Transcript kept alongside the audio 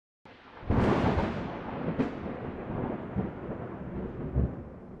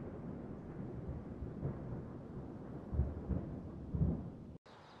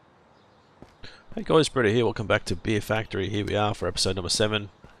Hey guys, Britto here. Welcome back to Beer Factory. Here we are for episode number 7.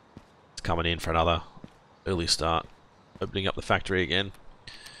 It's coming in for another early start, opening up the factory again.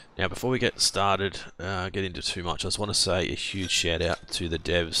 Now, before we get started, get into too much, I just want to say a huge shout out to the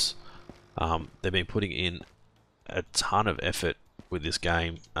devs. They've been putting in a ton of effort with this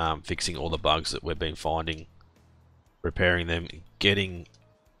game, fixing all the bugs that we've been finding, repairing them, getting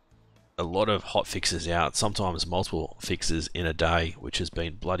a lot of hot fixes out, sometimes multiple fixes in a day, which has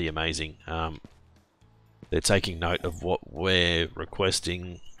been bloody amazing. They're taking note of what we're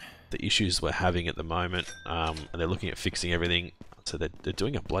requesting, the issues we're having at the moment, and they're looking at fixing everything. So they're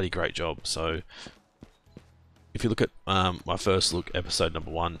doing a bloody great job. So if you look at my first look, episode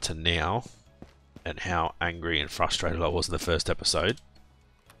number 1 to now, and how angry and frustrated I was in the first episode,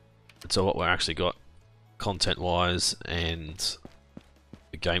 and so what we're actually got content-wise and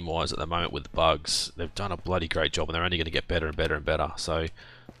game-wise at the moment with the bugs, they've done a bloody great job, and they're only going to get better and better and better. So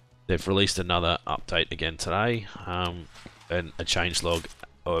they've released another update again today, and a changelog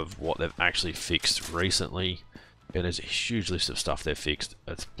of what they've actually fixed recently. And there's a huge list of stuff they've fixed.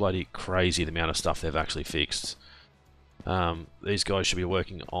 It's bloody crazy the amount of stuff they've actually fixed. These guys should be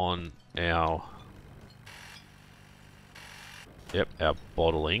working on our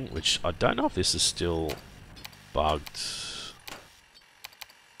bottling, which I don't know if this is still bugged.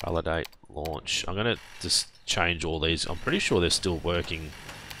 Validate, launch. I'm gonna just change all these. I'm pretty sure they're still working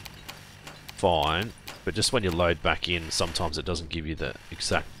fine, but just when you load back in, sometimes it doesn't give you the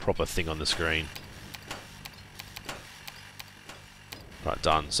exact proper thing on the screen. Right,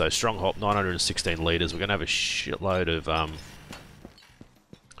 done. So strong hop, 916 litres. We're gonna have a shitload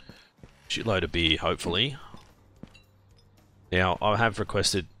of beer, hopefully. Now, I have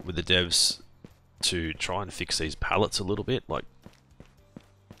requested with the devs to try and fix these pallets a little bit, like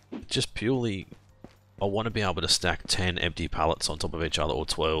just purely, I want to be able to stack 10 empty pallets on top of each other, or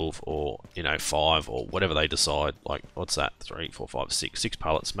 12, or, you know, 5, or whatever they decide. Like, what's that? 3, 4, 5, 6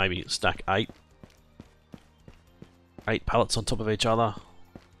 pallets. Maybe stack 8 pallets on top of each other,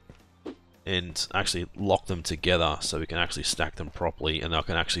 and actually lock them together so we can actually stack them properly, and I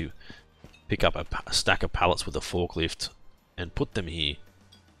can actually pick up a stack of pallets with a forklift and put them here,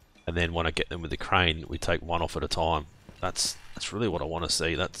 and then when I get them with the crane, we take one off at a time. That's really what I want to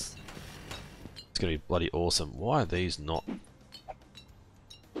see. It's going to be bloody awesome. Why are these not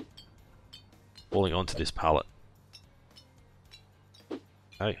falling onto this pallet?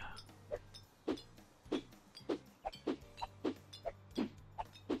 Okay.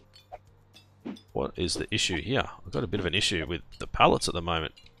 What is the issue here? I've got a bit of an issue with the pallets at the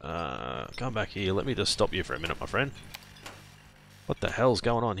moment. Come back here. Let me just stop you for a minute, my friend. What the hell's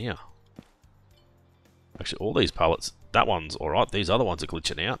going on here? Actually, all these pallets, that one's alright. These other ones are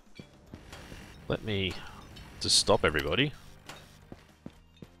glitching out. Let me just stop everybody.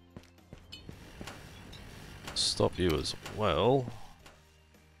 Stop you as well.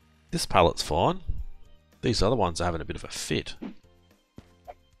 This pallet's fine. These other ones are having a bit of a fit.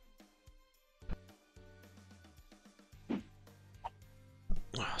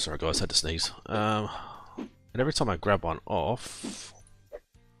 Sorry guys, had to sneeze. And every time I grab one off,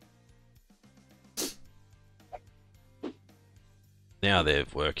 now they're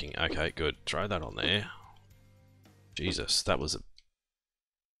working. Okay, good. Throw that on there. Jesus, that was a...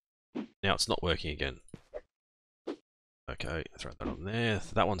 Now it's not working again. Okay, throw that on there.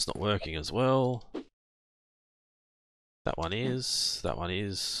 That one's not working as well. That one is. That one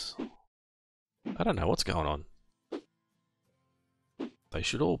is. I don't know what's going on. They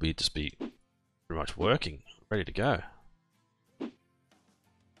should all just be pretty much working, ready to go.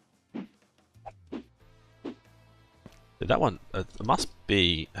 That one, it must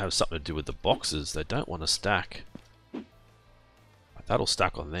have something to do with the boxes. They don't want to stack. That'll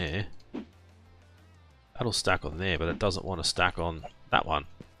stack on there. That'll stack on there, but it doesn't want to stack on that one.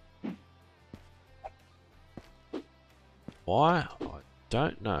 Why? I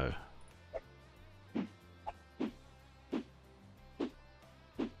don't know.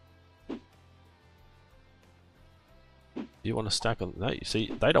 You want to stack on that? You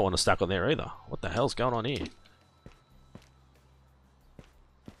see, they don't want to stack on there either. What the hell's going on here?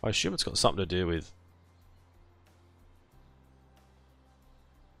 I assume it's got something to do with...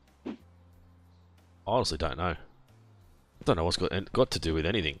 I honestly don't know. I don't know what's got to do with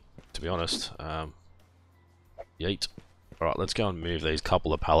anything, to be honest. Yeet. Alright, let's go and move these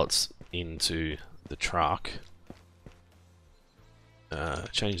couple of pallets into the truck.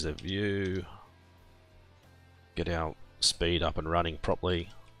 Change the view. Get our speed up and running properly.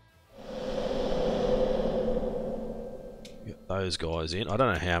 Get those guys in. I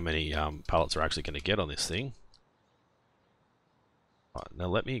don't know how many pallets are actually going to get on this thing. Right, now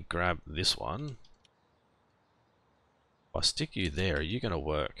let me grab this one. If I stick you there, are you going to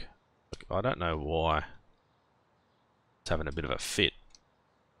work? Look, I don't know why it's having a bit of a fit.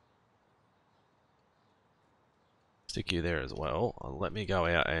 Stick you there as well. Let me go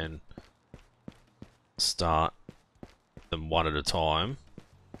out and start them one at a time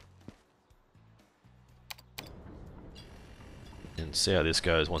and see how this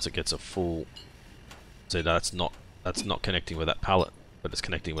goes once it gets a full. See, that's not connecting with that pallet, but it's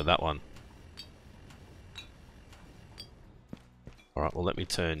connecting with that one. All right, well, let me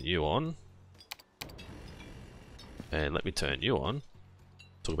turn you on, and let me turn you on.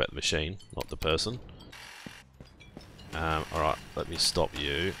 Talk about the machine, not the person. Alright, let me stop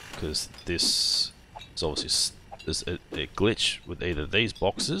you, because this is obviously there's a glitch with either these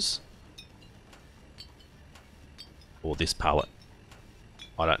boxes or this pallet.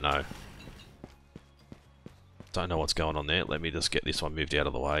 I don't know. Don't know what's going on there. Let me just get this one moved out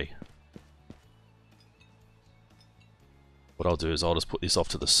of the way. What I'll do is I'll just put this off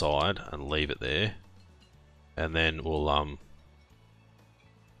to the side and leave it there, and then we'll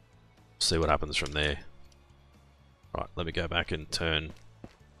see what happens from there. Right, let me go back and turn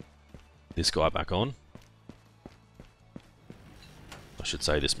this guy back on. I should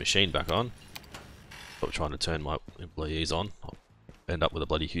say this machine back on. I'm trying to turn my employees on. I'll end up with a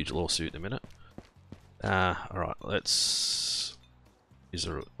bloody huge lawsuit in a minute. Alright, let's... These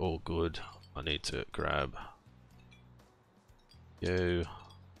are all good. I need to grab you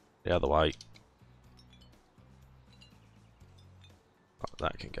the other way. Right,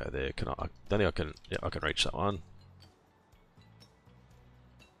 that can go there. Can I don't think I can. Yeah, I can reach that one.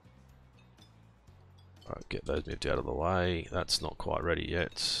 Alright, get those moved out of the way. That's not quite ready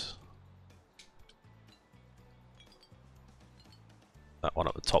yet. That one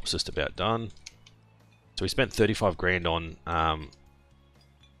up the top's just about done. So we spent 35 grand on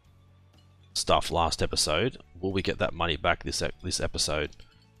stuff last episode. Will we get that money back this episode?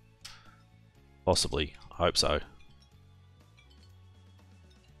 Possibly. I hope so.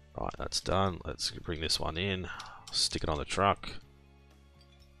 Right, that's done. Let's bring this one in. Stick it on the truck.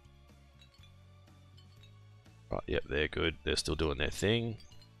 Right, yep, they're good. They're still doing their thing.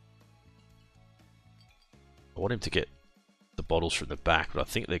 I want him to get the bottles from the back, but I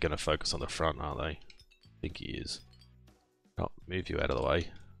think they're going to focus on the front, aren't they? I think he is. Oh, move you out of the way.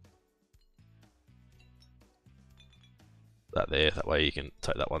 That there, that way you can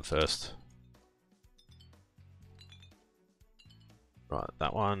take that one first. Right,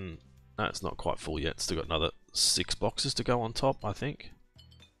 that one, no, it's not quite full yet. Still got another 6 boxes to go on top, I think.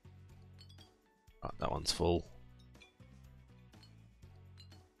 Right, that one's full.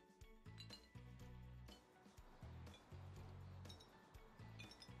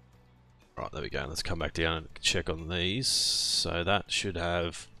 Right, there we go. Let's come back down and check on these. So that should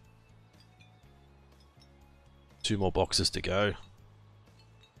have 2 more boxes to go.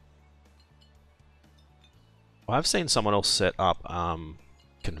 I've seen someone else set up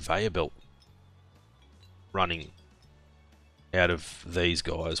conveyor belt running out of these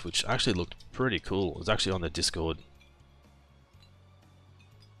guys, which actually looked pretty cool. It was actually on the Discord.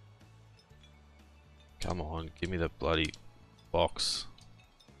 Come on, give me the bloody box.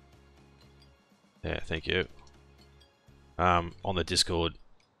 Yeah, thank you. On the Discord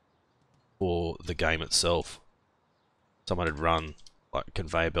for the game itself, someone had run like a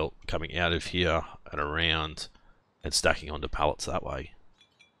conveyor belt coming out of here and around and stacking onto pallets that way,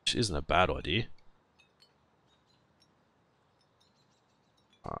 which isn't a bad idea.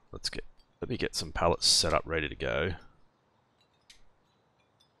 Alright, let me get some pallets set up ready to go.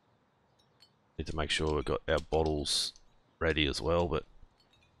 Need to make sure we've got our bottles ready as well, but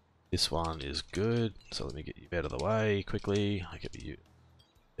this one is good, so let me get you out of the way quickly. I get you.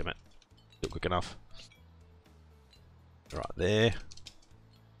 Damn it. Not quick enough. Right there.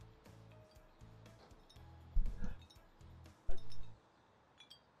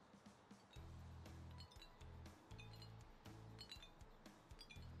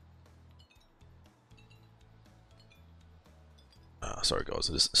 Sorry guys,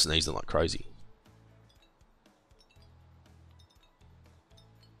 I'm just sneezing like crazy.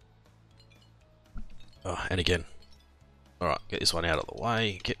 Oh, and again. Alright, get this one out of the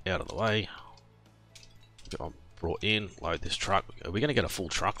way. Get out of the way. Get on brought in. Load this truck. Are we going to get a full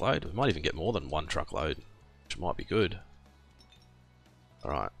truckload? We might even get more than 1 truckload, which might be good.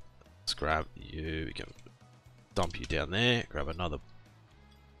 Alright, let's grab you. We can dump you down there. Grab another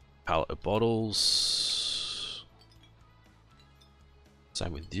pallet of bottles.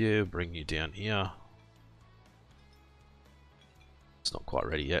 Same with you. Bring you down here. It's not quite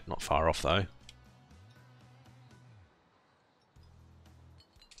ready yet. Not far off though.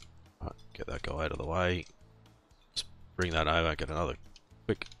 Right, get that guy out of the way. Just bring that over, get another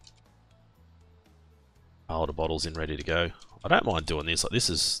quick pile of bottles in ready to go. I don't mind doing this. Like,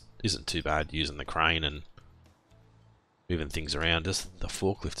 isn't too bad using the crane and moving things around. Just the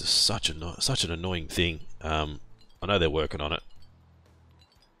forklift is such an annoying thing. I know they're working on it.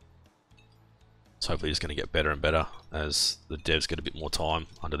 It's hopefully just going to get better and better as the devs get a bit more time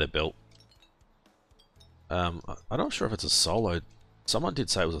under their belt. I'm not sure if it's a solo. Someone did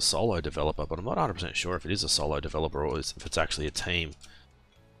say it was a solo developer, but I'm not 100% sure if it is a solo developer or if it's actually a team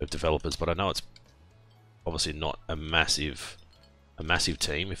of developers. But I know it's obviously not a massive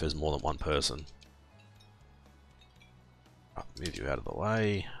team if there's more than one person. Right, move you out of the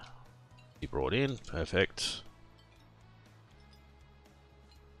way. Be brought in. Perfect.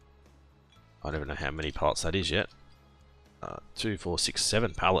 I don't even know how many pallets that is yet. 2, 4, 6,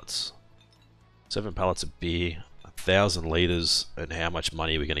 7 pallets. 7 pallets of beer, 1,000 litres, and how much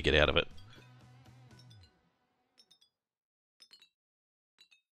money are we going to get out of it?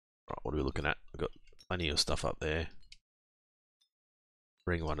 Right, what are we looking at? We've got plenty of stuff up there.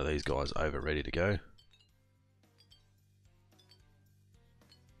 Bring one of these guys over ready to go.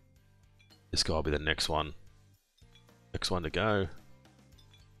 This guy will be the next one. Next one to go.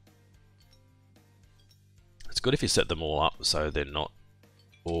 It's good if you set them all up so they're not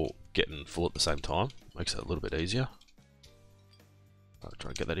all getting full at the same time. Makes it a little bit easier. I'll try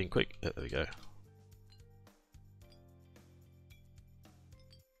and get that in quick. Yeah, there we go.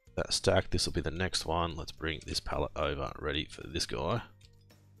 That stack, this will be the next one. Let's bring this pallet over ready for this guy.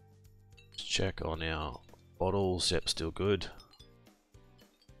 Let's check on our bottles. Yep, still good.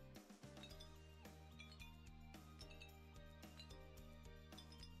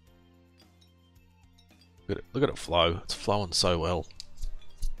 Look at it flow. It's flowing so well.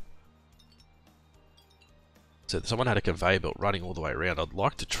 So someone had a conveyor belt running all the way around. I'd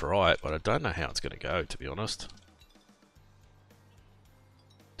like to try it, but I don't know how it's going to go, to be honest.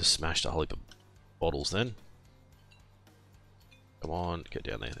 Just smashed a whole heap of bottles then. Come on, get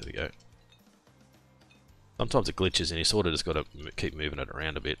down there. There we go. Sometimes it glitches and you sort of just got to keep moving it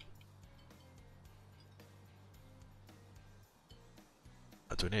around a bit.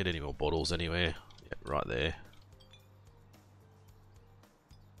 Do we need any more bottles anywhere? Right there.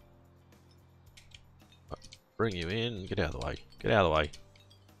 Bring you in, get out of the way. Get out of the way.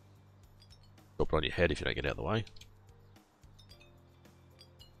 Drop it on your head if you don't get out of the way.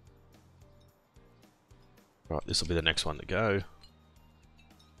 Right, this will be the next one to go.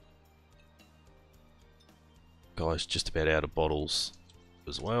 Guy's just about out of bottles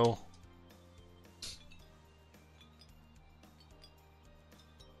as well.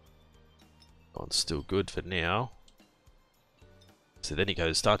 One's still good for now. So then he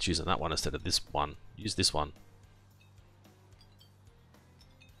goes, starts using that one instead of this one. Use this one.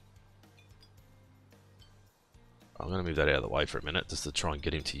 I'm going to move that out of the way for a minute just to try and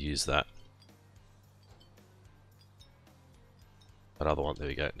get him to use that. That other one, there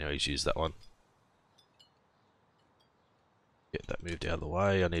we go. Now he's used that one. Get that moved out of the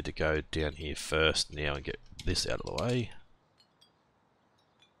way. I need to go down here first now and get this out of the way.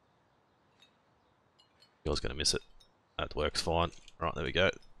 I was going to miss it. That works fine. Right, there we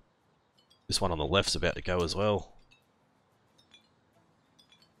go. This one on the left's about to go as well.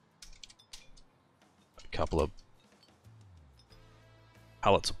 A couple of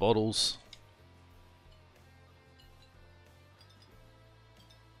pallets of bottles.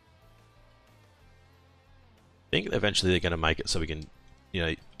 I think eventually they're going to make it so we can, you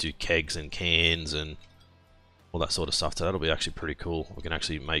know, do kegs and cans and all that sort of stuff. So that'll be actually pretty cool. We can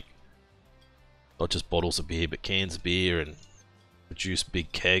actually make not just bottles of beer, but cans of beer and produce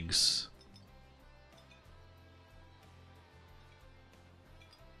big kegs.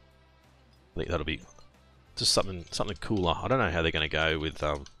 I think that'll be just something cooler. I don't know how they're going to go with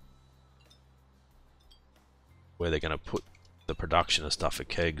where they're going to put the production of stuff for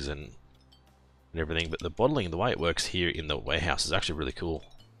kegs and everything, but the bottling, the way it works here in the warehouse is actually really cool.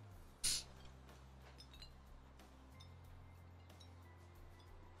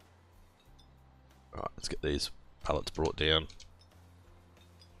 Alright, let's get these pallets brought down.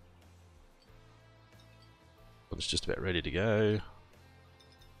 It's just about ready to go.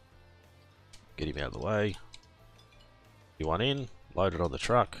 Get him out of the way. You want in, load it on the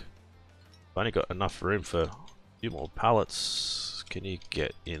truck. I've only got enough room for a few more pallets. Can you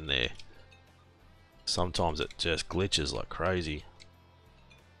get in there? Sometimes it just glitches like crazy.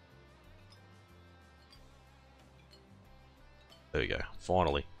 There we go,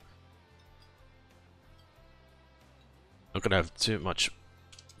 finally. Not going to have too much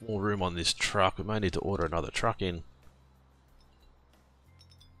more room on this truck. We may need to order another truck in.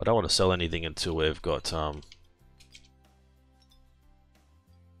 I don't want to sell anything until we've got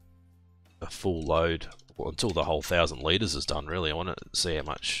a full load, well, until the whole 1,000 litres is done really. I want to see how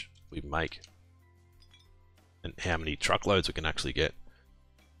much we make and how many truckloads we can actually get.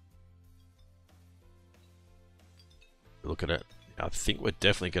 Look at it. I think we're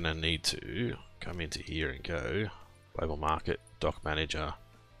definitely going to need to come into here and go global market, dock manager.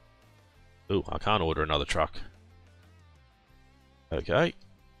 Ooh, I can't order another truck. Okay,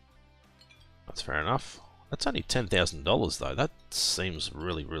 that's fair enough. That's only $10,000 though. That seems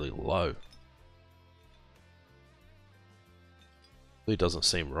really, really low. Really doesn't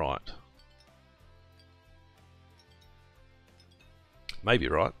seem right. Maybe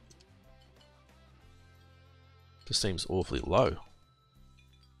right. Just seems awfully low.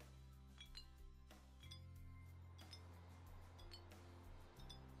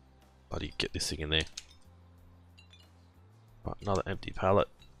 Bloody get this thing in there. Right, another empty pallet.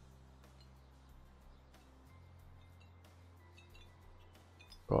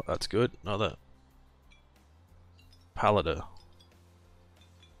 Right, that's good. Another pallet of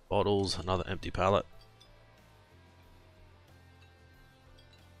bottles, another empty pallet.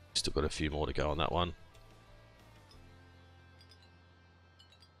 Still got a few more to go on that one.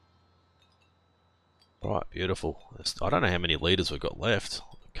 Right, beautiful. I don't know how many litres we've got left.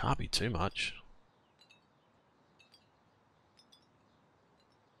 It can't be too much.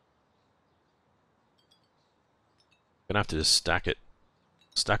 Gonna have to just stack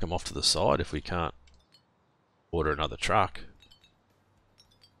them off to the side if we can't order another truck.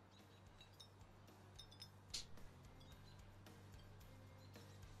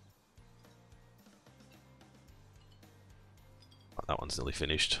 That one's nearly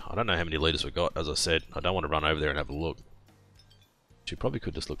finished. I don't know how many litres we've got. As I said, I don't want to run over there and have a look. We probably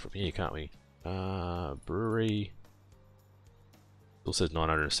could just look from here, can't we? Brewery. Still says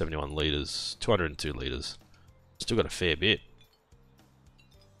 971 litres. 202 litres. Still got a fair bit.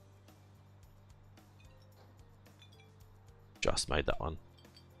 Just made that one.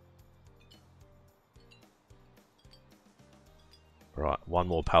 Right, one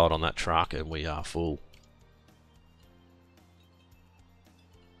more pallet on that truck and we are full.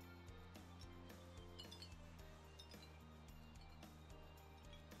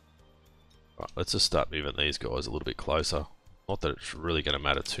 Right, let's just start moving these guys a little bit closer. Not that it's really going to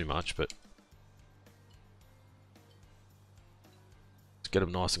matter too much, but let's get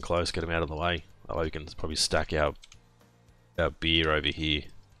them nice and close, get them out of the way. That way we can probably stack our beer over here.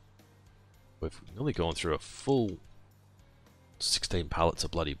 We've nearly gone through a full 16 pallets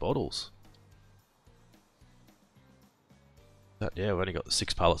of bloody bottles. Yeah, we've only got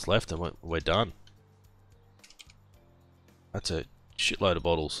 6 pallets left and we're done. That's a shitload of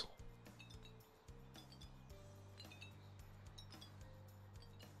bottles.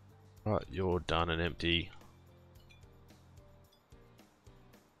 Right, you're done and empty.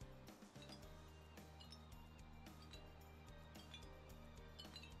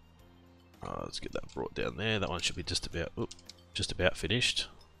 Let's get that brought down there. That one should be just about finished.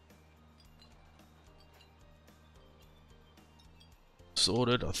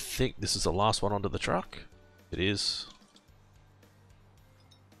 Sorted. I think this is the last one onto the truck. It is.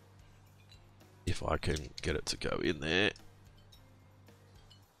 If I can get it to go in there.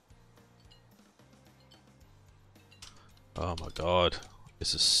 Oh my god,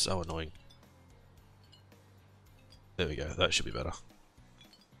 this is so annoying. There we go, that should be better.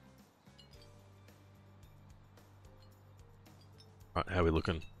 Right, how are we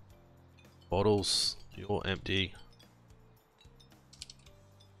looking? Bottles, you're empty.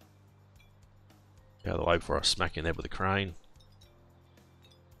 Out of the way before I smack in there with the crane.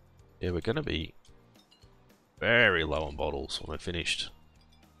 Yeah, we're going to be very low on bottles when we're finished.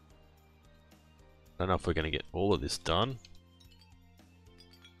 I don't know if we're going to get all of this done.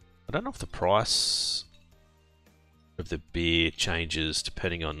 I don't know if the price of the beer changes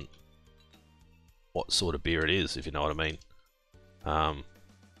depending on what sort of beer it is, if you know what I mean.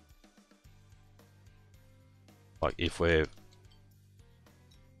 Like if we're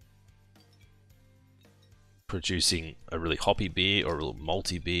producing a really hoppy beer or a little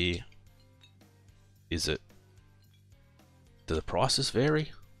malty beer, do the prices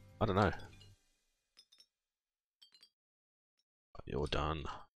vary? I don't know. You're done.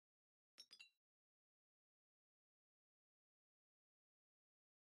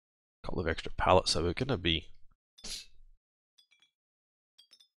 Couple of extra pallets, so we're going to be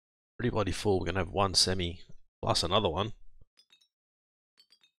pretty bloody full. We're going to have one semi plus another one.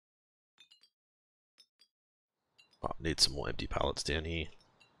 Oh, need some more empty pallets down here.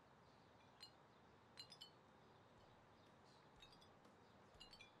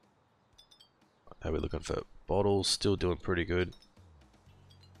 How are we looking for bottles? Still doing pretty good.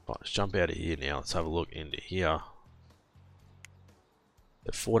 Right, let's jump out of here now. Let's have a look into here.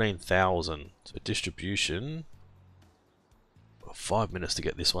 At 14,000. So distribution. 5 minutes to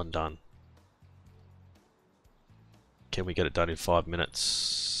get this one done. Can we get it done in 5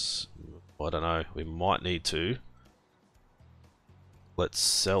 minutes? I don't know. We might need to. Let's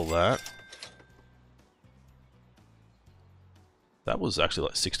sell that. That was actually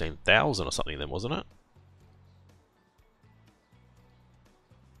like 16,000 or something then, wasn't it?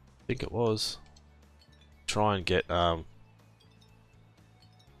 I think it was. Try and get the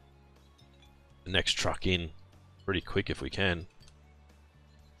next truck in pretty quick if we can.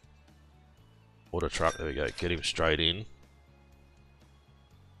 Order truck, there we go. Get him straight in.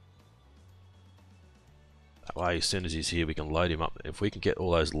 That way, as soon as he's here, we can load him up. If we can get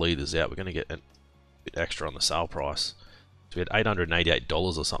all those leaders out, we're going to get a bit extra on the sale price. So we had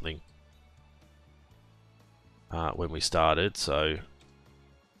 $888 or something when we started, so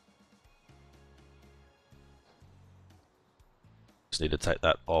just need to take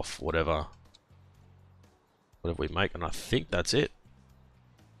that off whatever we make, and I think that's it.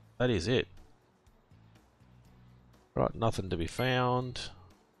 That is it. Right, nothing to be found.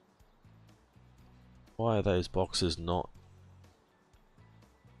 Why are those boxes not?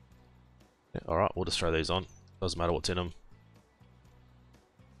 Yeah, alright, we'll just throw these on. Doesn't matter what's in them.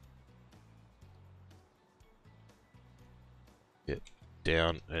 Get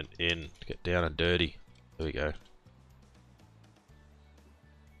down and in. Get down and dirty. There we go.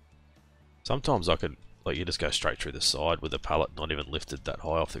 Sometimes I could, like, you just go straight through the side with the pallet not even lifted that high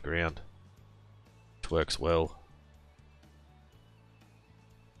off the ground. Which works well.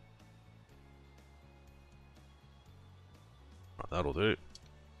 That'll do.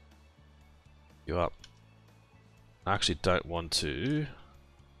 You up. I actually don't want to.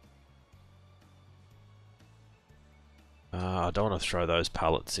 I don't want to throw those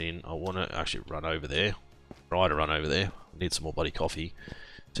pallets in. I want to actually run over there. Try to run over there. I need some more bloody coffee.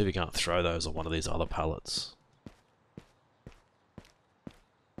 See if we can't throw those on one of these other pallets.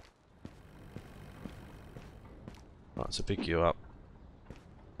 Right, so pick you up.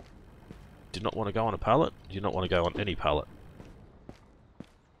 Do not want to go on a pallet? Do you not want to go on any pallet?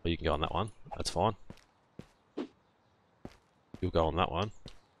 Well, you can go on that one. That's fine. You'll go on that one.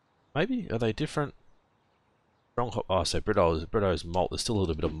 Maybe? Are they different? Strong hop. Oh, so Britto's malt. There's still a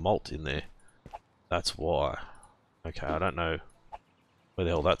little bit of malt in there. That's why. Okay, I don't know where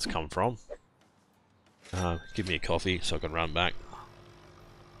the hell that's come from. Give me a coffee so I can run back.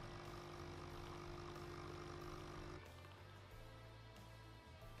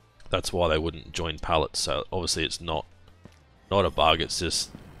 That's why they wouldn't join pallets. So obviously it's not a bug. It's just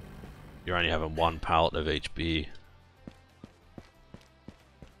you're only having one pallet of each beer.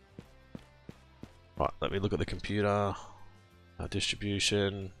 Right, let me look at the computer.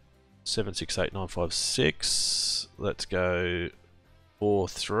 Distribution 768956. Let's go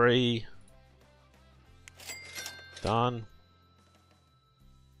 43. Done.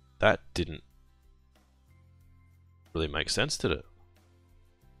 That didn't really make sense, did it?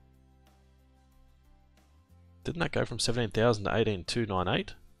 Didn't that go from 17,000 to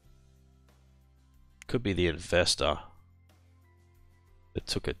 18,298? Could be the investor that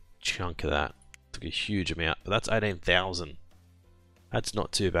took a chunk of that. Took a huge amount, but that's 18,000. That's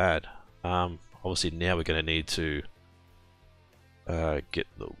not too bad. Obviously now we're going to need to get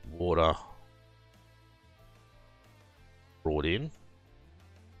the water brought in.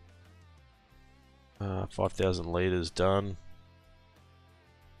 5,000 litres done.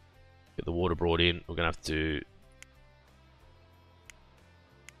 Get the water brought in. We're going to have to...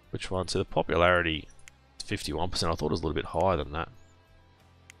 Which one? So the popularity is 51%. I thought it was a little bit higher than that.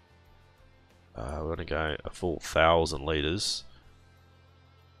 We're going to go a full 1,000 litres.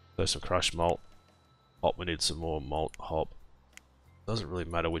 So some crushed malt. Hop, we need some more malt hop. Doesn't really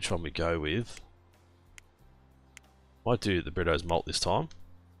matter which one we go with. Might do the Britto's malt this time.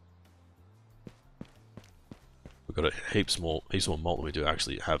 We've got heaps more malt than we do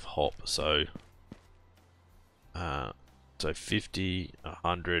actually have hop. So 50,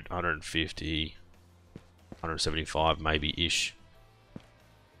 100, 150, 175 maybe ish.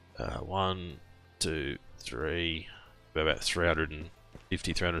 1, 2, 3, about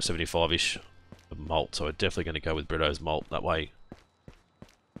 350, 375 ish of malt. So we're definitely going to go with Britto's malt. That way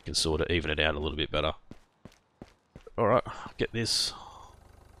you can sort of even it out a little bit better. Alright, get this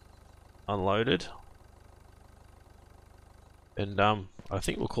unloaded. And I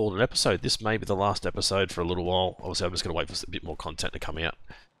think we'll call it an episode. This may be the last episode for a little while. Obviously I'm just going to wait for a bit more content to come out.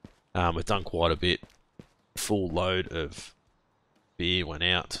 We've done quite a bit. Full load of beer went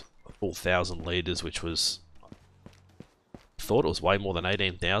out. A full 1,000 litres, which was thought it was way more than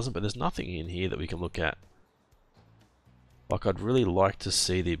 18,000, but there's nothing in here that we can look at. Like, I'd really like to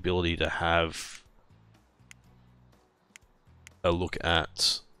see the ability to have a look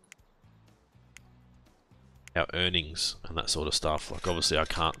at our earnings and that sort of stuff. Like, obviously I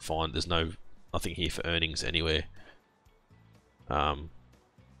can't find, there's nothing here for earnings anywhere.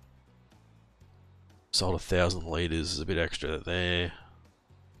 Sold 1,000 litres is a bit extra there.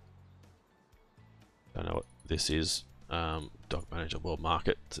 Don't know what this is. Dock Manager World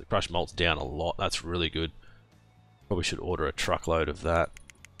Market. So brush malt's down a lot. That's really good. Probably should order a truckload of that.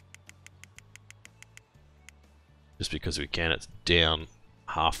 Just because we can, it's down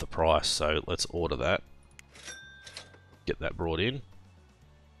half the price. So let's order that. Get that brought in.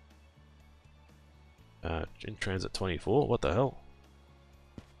 In transit 24. What the hell?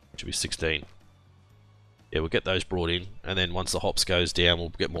 Should be 16. Yeah, we'll get those brought in, and then once the hops goes down, we'll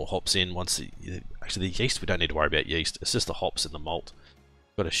get more hops in. Actually, the yeast, we don't need to worry about yeast. It's just the hops and the malt.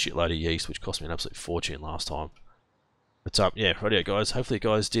 Got a shitload of yeast, which cost me an absolute fortune last time. But yeah, rightio guys. Hopefully you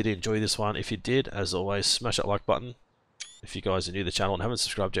guys did enjoy this one. If you did, as always, smash that like button. If you guys are new to the channel and haven't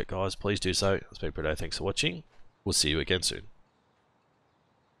subscribed yet, guys, please do so. It's been Britto. Thanks for watching. We'll see you again soon.